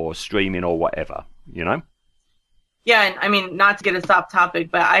Blu-ray or streaming or whatever, Yeah, and I mean, not to get us off topic,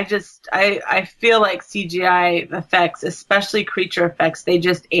 but I feel like CGI effects, especially creature effects, they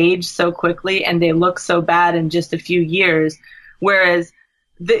just age so quickly and they look so bad in just a few years, whereas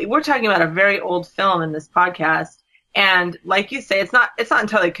we're talking about a very old film in this podcast, and like you say, it's not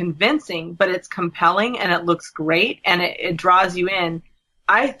entirely convincing, but it's compelling and it looks great and it draws you in,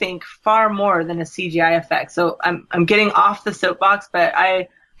 I think, far more than a CGI effect. So I'm getting off the soapbox, but I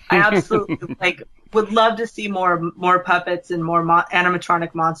absolutely would love to see more puppets and more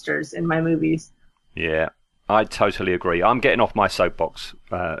animatronic monsters in my movies. Yeah, I totally agree. I'm getting off my soapbox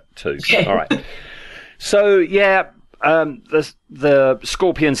too. Okay. All right. So yeah. The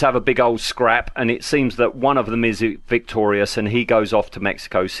Scorpions have a big old scrap, and it seems that one of them is victorious, and he goes off to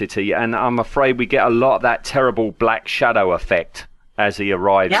Mexico City, and I'm afraid we get a lot of that terrible black shadow effect as he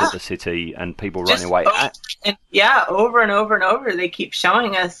arrives at the city and people running away. Over and over and over, they keep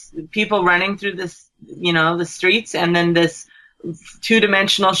showing us people running through this, the streets, and then this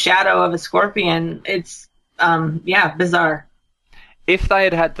two-dimensional shadow of a scorpion. It's, bizarre. If they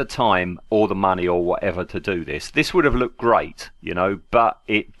had had the time or the money or whatever to do this would have looked great, but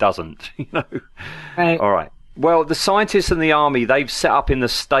it doesn't, Right. All right. Well, the scientists and the army, they've set up in the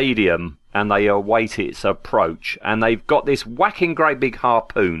stadium and they await its approach, and they've got this whacking great big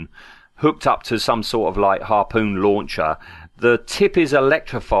harpoon hooked up to some sort of harpoon launcher the tip is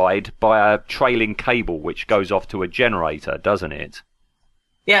electrified by a trailing cable which goes off to a generator, doesn't it?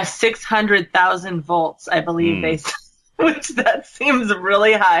 Yeah, 600,000 volts, I believe they said, which that seems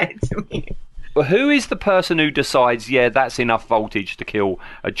really high to me. Well, who is the person who decides, yeah, that's enough voltage to kill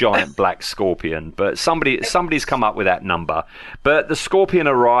a giant black scorpion? But somebody's come up with that number. But the scorpion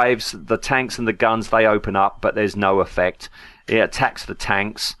arrives, the tanks and the guns, they open up, but there's no effect. It attacks the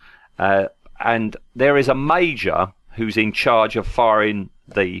tanks. And there is a major who's in charge of firing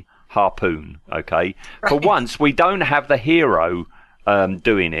the harpoon, okay? Right. For once, we don't have the hero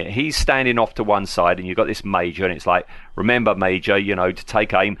doing it. He's standing off to one side, and you've got this major, and it's like, remember, major, to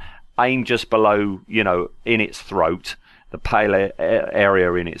take aim just below, in its throat, the pale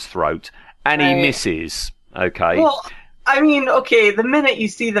area in its throat, and he misses, okay? Well, I mean, okay, the minute you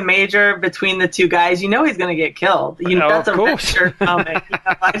see the major between the two guys, he's going to get killed. That's a red shirt moment.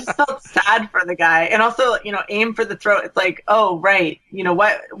 I just felt sad for the guy. And also, aim for the throat. It's like, oh, right.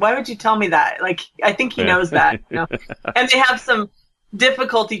 Why would you tell me that? Like, I think he knows that. And they have some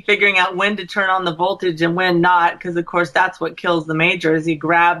difficulty figuring out when to turn on the voltage and when not, because, of course, that's what kills the major, is he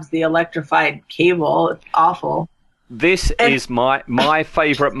grabs the electrified cable. It's awful. This is my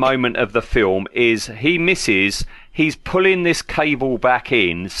favourite moment of the film, is he misses. He's pulling this cable back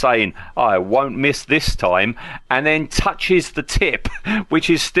in, saying, I won't miss this time, and then touches the tip, which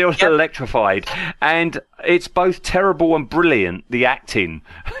is still electrified. And it's both terrible and brilliant, the acting,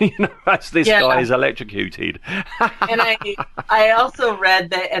 as this guy is electrocuted. And I also read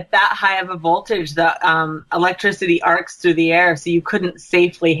that at that high of a voltage, the electricity arcs through the air, so you couldn't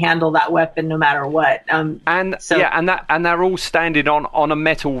safely handle that weapon no matter what. And they're all standing on a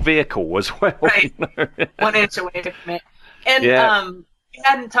metal vehicle as well. Right, 1 inch away from it. And we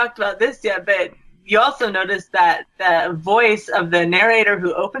hadn't talked about this yet, but you also noticed that the voice of the narrator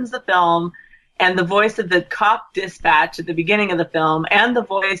who opens the film, and the voice of the cop dispatch at the beginning of the film, and the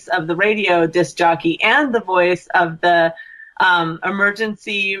voice of the radio disc jockey, and the voice of the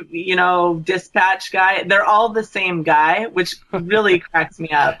emergency, dispatch guy, they're all the same guy, which really cracks me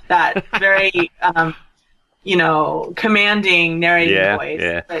up. That very, commanding narrating voice.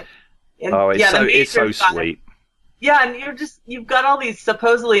 Yeah. But, it's so sweet. Yeah, and you've got all these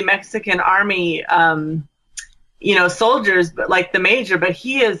supposedly Mexican army, soldiers, but like the major, but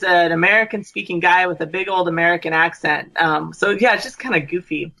he is an American-speaking guy with a big old American accent. It's just kind of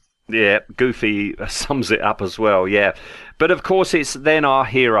goofy. Yeah, goofy sums it up as well, yeah. But of course, it's then our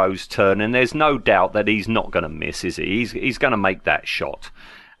hero's turn, and there's no doubt that he's not going to miss, is he? He's going to make that shot.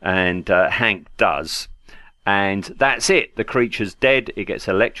 And Hank does. And that's it. The creature's dead. It gets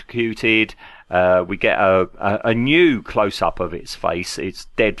electrocuted. We get a new close-up of its face, its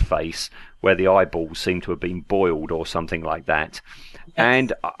dead face, where the eyeballs seem to have been boiled or something like that. Yes.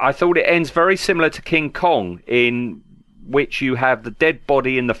 And I thought it ends very similar to King Kong, in which you have the dead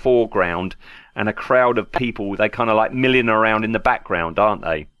body in the foreground and a crowd of people, they kind of like milling around in the background, aren't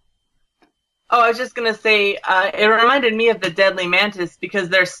they? Oh, I was just going to say, it reminded me of the Deadly Mantis, because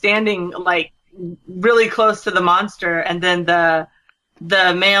they're standing like really close to the monster, and then the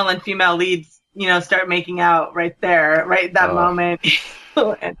male and female leads, start making out right there, right that moment.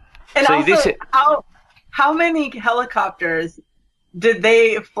 And see, also, how many helicopters did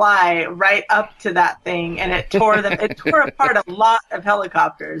they fly right up to that thing, and it tore apart a lot of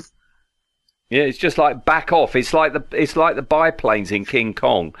helicopters. Yeah, it's just like back off. It's like the biplanes in King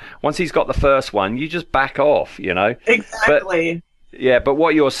Kong. Once he's got the first one, you just back off, Exactly. But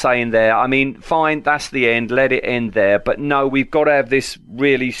what you're saying there, I mean, fine, that's the end. Let it end there. But no, we've got to have this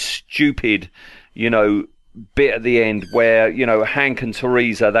really stupid, bit at the end where Hank and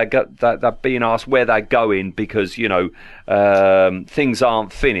Teresa, they're being asked where they're going because things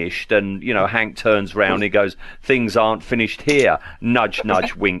aren't finished, and Hank turns round and he goes, things aren't finished here, nudge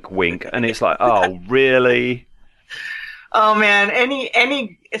nudge, wink wink, and it's like, oh really? Oh man,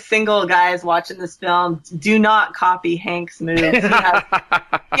 any single guys watching this film, do not copy Hank's moves.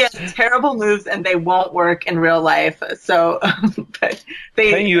 He has terrible moves, and they won't work in real life. So, but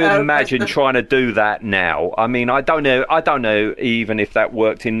can you imagine trying to do that now? I mean, I don't know even if that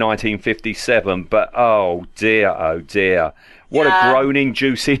worked in 1957. But oh dear, what a groaning,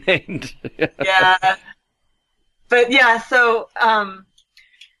 juicy end. Yeah, but yeah, so.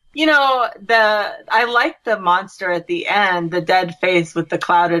 I like the monster at the end, the dead face with the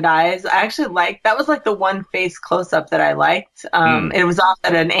clouded eyes. I actually that was like the one face close up that I liked. It was off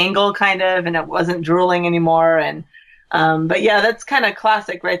at an angle kind of, and it wasn't drooling anymore. And, but yeah, that's kind of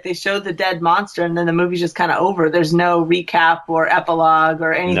classic, right? They showed the dead monster and then the movie's just kind of over. There's no recap or epilogue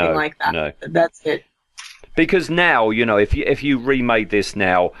or anything like that. No. That's it. Because now, if you remade this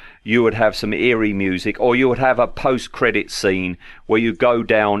now, you would have some eerie music, or you would have a post-credit scene where you go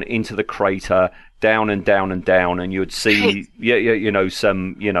down into the crater, down and down and down, and you'd see,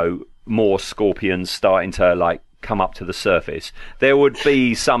 some, more scorpions starting to like come up to the surface. There would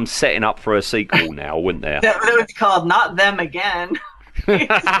be some setting up for a sequel now, wouldn't there? That was called Not Them Again.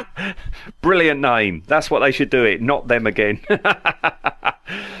 Brilliant name. That's what they should do it. Not Them Again.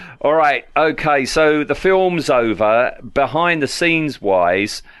 All right. Okay. So the film's over. Behind the scenes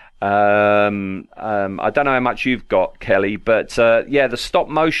wise, I don't know how much you've got, Kelly, but the stop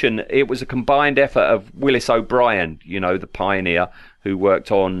motion. It was a combined effort of Willis O'Brien, the pioneer who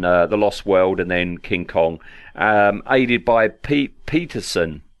worked on The Lost World and then King Kong, aided by Pete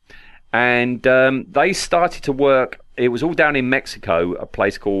Peterson, and they started to work. It was all down in Mexico, a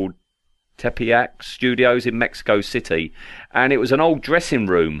place called Tepeyac Studios in Mexico City, and it was an old dressing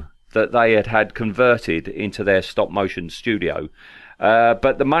room that they had converted into their stop-motion studio.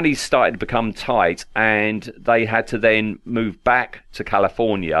 But the money started to become tight, and they had to then move back to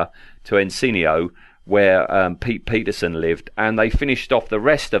California, to Encino, where Pete Peterson lived, and they finished off the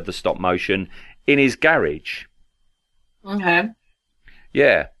rest of the stop-motion in his garage. Okay.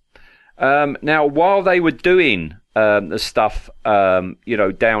 Yeah. Now, while they were doing the stuff,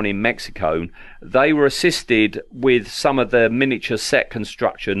 down in Mexico, they were assisted with some of the miniature set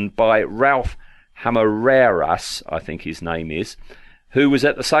construction by Ralph Hamareras, I think his name is, who was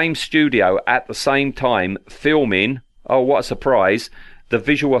at the same studio at the same time filming, oh, what a surprise, the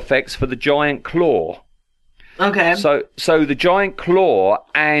visual effects for the giant claw. Okay. So the giant claw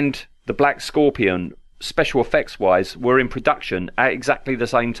and the Black Scorpion, special effects wise, were in production at exactly the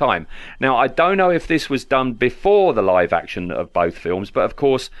same time. Now, I don't know if this was done before the live action of both films, but of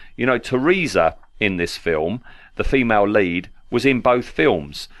course, Teresa in this film, the female lead, was in both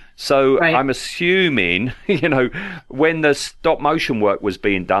films. So right. I'm assuming, when the stop motion work was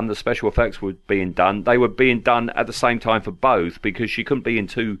being done, the special effects were being done, they were being done at the same time for both, because she couldn't be in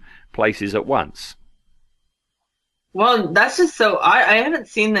two places at once. Well, that's just so... I haven't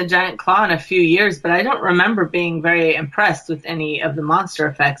seen the giant claw in a few years, but I don't remember being very impressed with any of the monster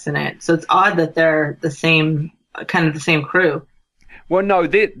effects in it. So it's odd that they're the same crew. Well, no,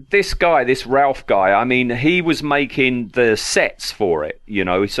 this guy, this Ralph guy, I mean, he was making the sets for it,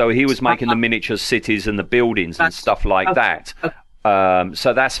 so he was making the miniature cities and the buildings and stuff like that. Okay.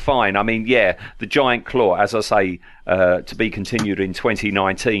 So that's fine. I mean, yeah, the giant claw, as I say, to be continued in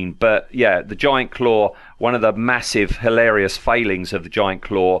 2019. But yeah, the giant claw, one of the massive, hilarious failings of the giant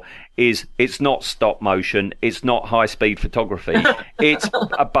claw is it's not stop motion, it's not high-speed photography, it's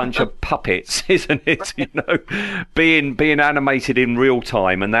a bunch of puppets, isn't it? Being animated in real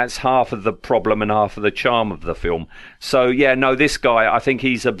time, and that's half of the problem and half of the charm of the film. So yeah, no, this guy, I think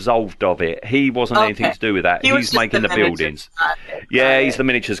he's absolved of it. He wasn't anything to do with that. He's making the buildings. Yeah, he's the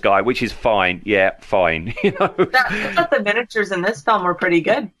miniatures guy, which is fine. Yeah, fine. I thought the miniatures in this film were pretty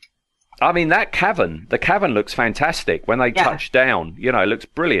good. I mean, the cavern looks fantastic when they touch down. It looks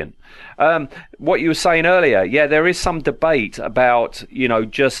brilliant. What you were saying earlier, yeah, there is some debate about,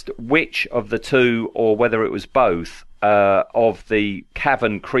 just which of the two, or whether it was both, of the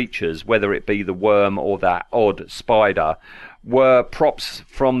cavern creatures, whether it be the worm or that odd spider, were props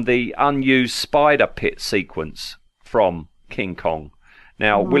from the unused spider pit sequence from King Kong.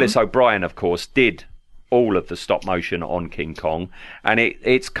 Now, Willis O'Brien, of course, did all of the stop motion on King Kong, and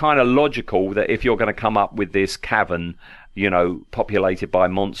it's kind of logical that if you're going to come up with this cavern, populated by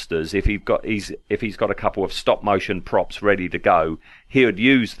monsters, if he's got a couple of stop motion props ready to go, he would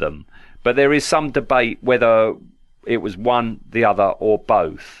use them. But there is some debate whether it was one, the other, or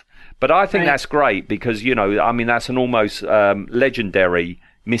both. But I think that's great because that's an almost legendary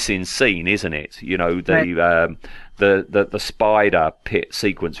missing scene, isn't it? The spider pit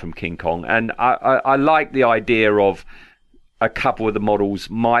sequence from King Kong, and I like the idea of a couple of the models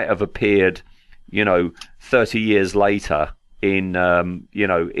might have appeared 30 years later in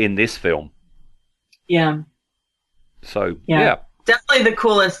in this film. Yeah. So yeah. Definitely the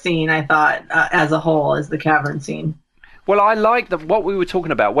coolest scene, I thought, as a whole, is the cavern scene. Well, I like what we were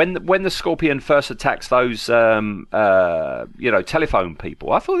talking about when the scorpion first attacks those telephone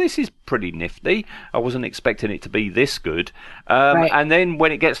people. I thought this is pretty nifty. I wasn't expecting it to be this good. And then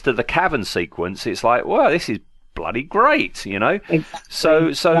when it gets to the cavern sequence, it's like, well, this is bloody great, Exactly.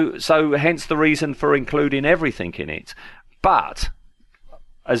 So hence the reason for including everything in it. But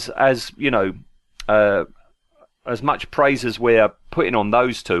as as much praise as we're putting on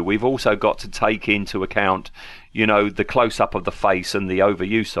those two, we've also got to take into account, the close-up of the face and the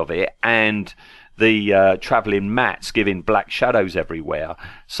overuse of it, and the travelling mats giving black shadows everywhere.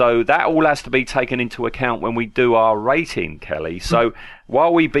 So that all has to be taken into account when we do our rating, Kelly. So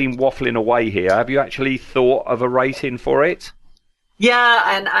while we've been waffling away here, have you actually thought of a rating for it?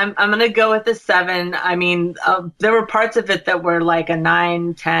 Yeah, and I'm going to go with a 7. I mean, there were parts of it that were like a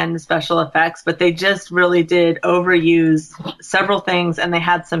 9, 10 special effects, but they just really did overuse several things, and they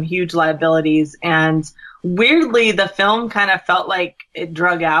had some huge liabilities. And weirdly, the film kind of felt like it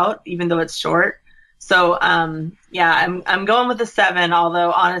drug out, even though it's short. So, yeah, I'm going with a 7,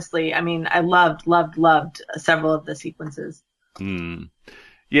 although honestly, I mean, I loved several of the sequences.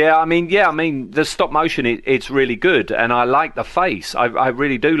 Yeah, I mean, the stop motion, it's really good, and I like the face. I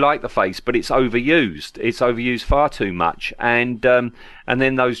really do like the face, but it's overused. It's overused far too much, and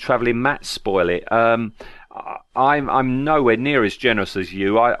then those travelling mats spoil it. I'm nowhere near as generous as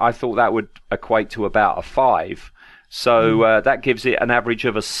you. I thought that would equate to about a 5, so that gives it an average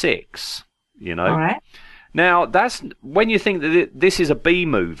of a 6. All right. Now, that's when you think that this is a B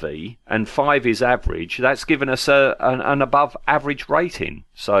movie and 5 is average, that's given us an above average rating.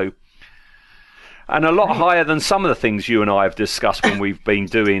 So, and a lot higher than some of the things you and I have discussed when we've been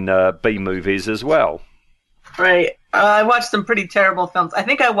doing B movies as well. Right. I watched some pretty terrible films. I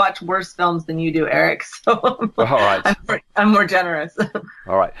think I watch worse films than you do, Eric. So all right. I'm more generous.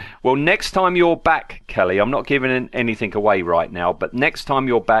 All right. Well, next time you're back, Kelly, I'm not giving anything away right now, but next time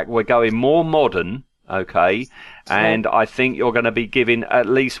you're back, we're going more modern. Okay, and I think you're going to be giving at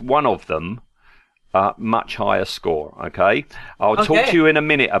least one of them a much higher score. Okay, I'll talk to you in a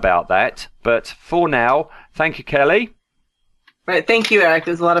minute about that. But for now, thank you, Kelly. Right, thank you, Eric.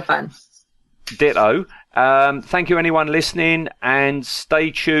 It was a lot of fun. Ditto. Thank you, anyone listening, and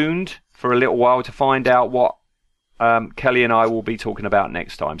stay tuned for a little while to find out what Kelly and I will be talking about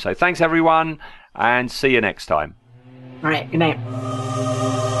next time. So thanks, everyone, and see you next time. All right, good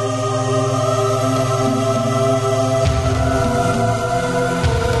night.